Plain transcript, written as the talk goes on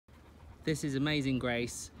This is Amazing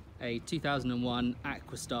Grace, a 2001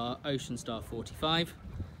 Aquastar Ocean Star 45.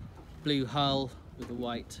 Blue hull with a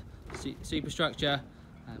white superstructure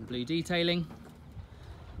and blue detailing.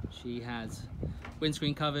 She has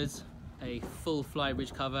windscreen covers, a full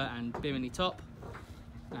flybridge cover and bimini top,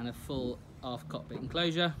 and a full aft cockpit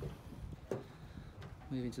enclosure.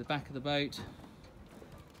 Moving to the back of the boat,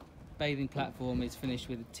 bathing platform is finished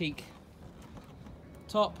with a teak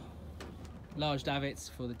top, large davits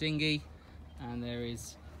for the dinghy, and there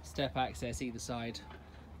is step access either side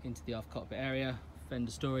into the aft cockpit area,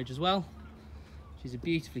 fender storage as well. She's a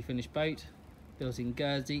beautifully finished boat, built in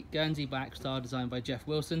Guernsey by Aquastar, designed by Jeff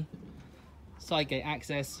Wilson. Side gate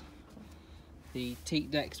access. The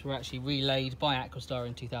teak decks were actually relayed by Aquastar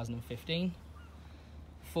in 2015.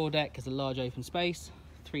 Foredeck has a large open space,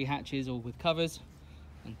 3 hatches all with covers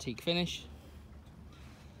and teak finish.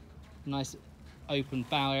 Nice open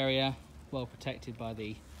bow area, well protected by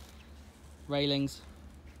the railings.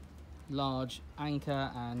 Large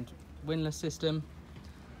anchor and windlass system,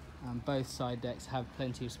 and both side decks have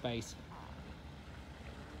plenty of space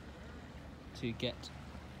to get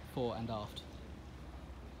fore and aft.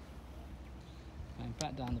 Going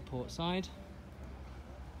back down the port side,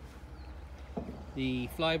 the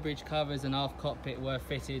flybridge covers and aft cockpit were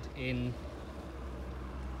fitted in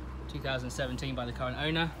 2017 by the current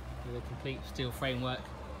owner, with a complete steel framework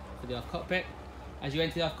for the aft cockpit. As you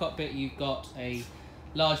enter the aft cockpit, you've got a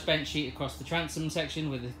large bench sheet across the transom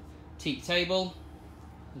section with a teak table.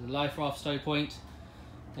 There's a life raft stow point.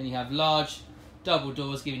 Then you have large double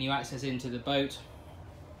doors giving you access into the boat.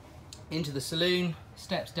 Into the saloon,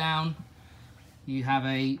 steps down. You have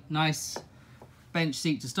a nice bench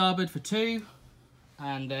seat to starboard for 2,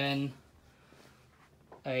 and then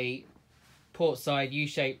a port side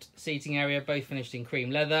U-shaped seating area, both finished in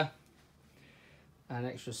cream leather, and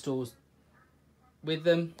extra stalls with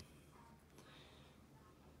them.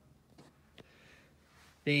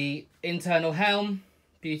 The internal helm,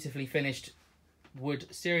 beautifully finished wood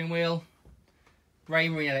steering wheel,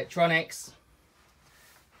 Raymarine electronics,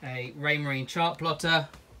 a Raymarine chart plotter,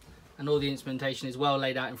 and all the instrumentation is well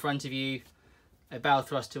laid out in front of you. A bow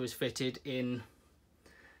thruster was fitted in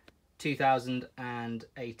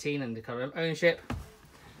 2018 under current ownership.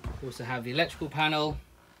 We also have the electrical panel,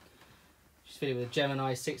 which is fitted with a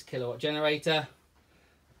Gemini 6 kilowatt generator,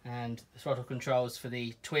 and the throttle controls for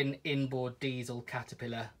the twin inboard diesel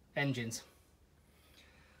Caterpillar engines.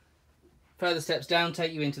 Further steps down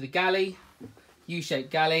take you into the galley, U-shaped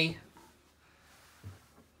galley,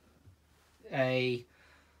 a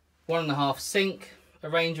 1.5 sink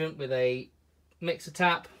arrangement with a mixer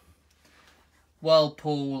tap,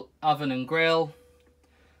 Whirlpool oven and grill,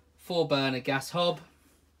 4-burner gas hob,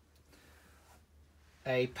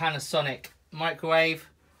 a Panasonic microwave,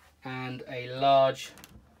 and a large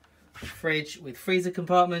fridge with freezer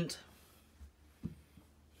compartment.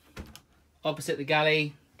 Opposite the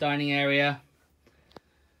galley, dining area,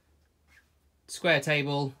 square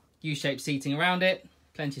table, U-shaped seating around it,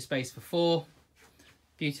 plenty of space for 4,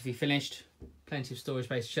 beautifully finished, plenty of storage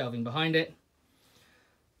space, shelving behind it.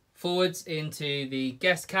 Forwards into the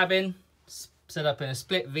guest cabin, set up in a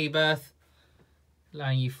split V-berth,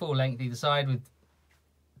 allowing you full length either side with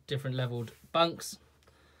different levelled bunks.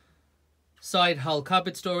 Side hull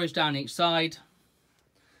cupboard storage down each side,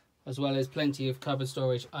 as well as plenty of cupboard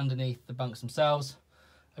storage underneath the bunks themselves.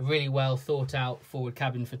 A really well thought out forward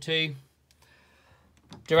cabin for 2.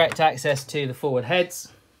 Direct access to the forward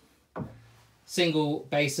heads. Single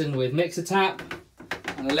basin with mixer tap,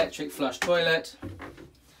 an electric flush toilet,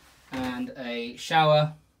 and a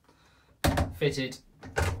shower fitted.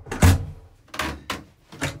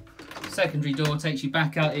 Secondary door takes you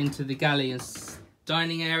back out into the galley and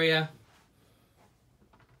dining area,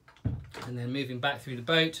 and then moving back through the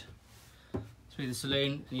boat, through the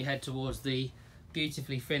saloon, and you head towards the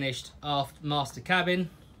beautifully finished aft master cabin.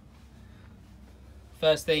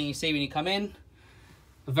 First thing you see when you come in,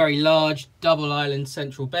 a very large double island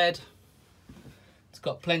central bed. It's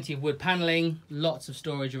got plenty of wood panelling, lots of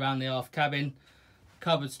storage around the aft cabin,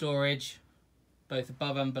 cupboard storage both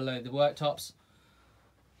above and below the worktops,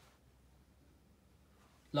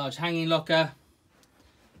 large hanging locker,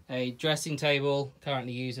 a dressing table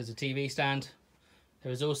currently used as a TV stand.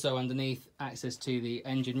 There is also underneath access to the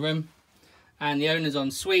engine room, and the owner's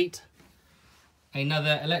ensuite,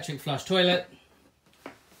 another electric flush toilet,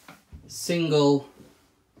 single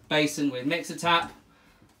basin with mixer tap,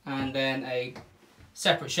 and then a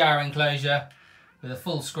separate shower enclosure with a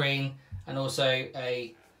full screen, and also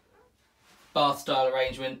a bath style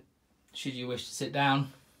arrangement should you wish to sit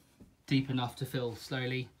down, deep enough to fill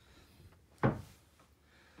slowly.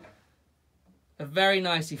 a very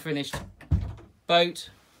nicely finished boat.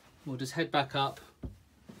 We'll just head back up.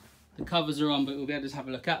 The covers are on, but we'll be able to have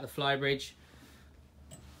a look at the flybridge,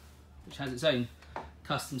 which has its own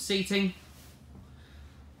custom seating.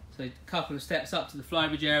 So a couple of steps up to the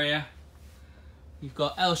flybridge area. You've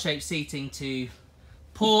got L-shaped seating to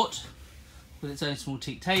port with its own small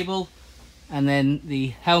teak table, and then the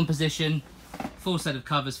helm position, full set of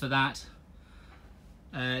covers for that.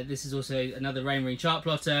 This is also another Raymarine chart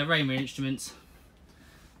plotter, Raymarine instruments,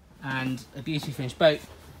 and a beautifully finished boat.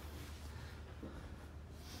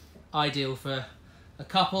 Ideal for a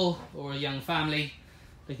couple or a young family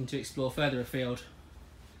looking to explore further afield.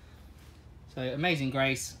 So amazing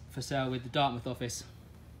grace for sale with the Dartmouth office.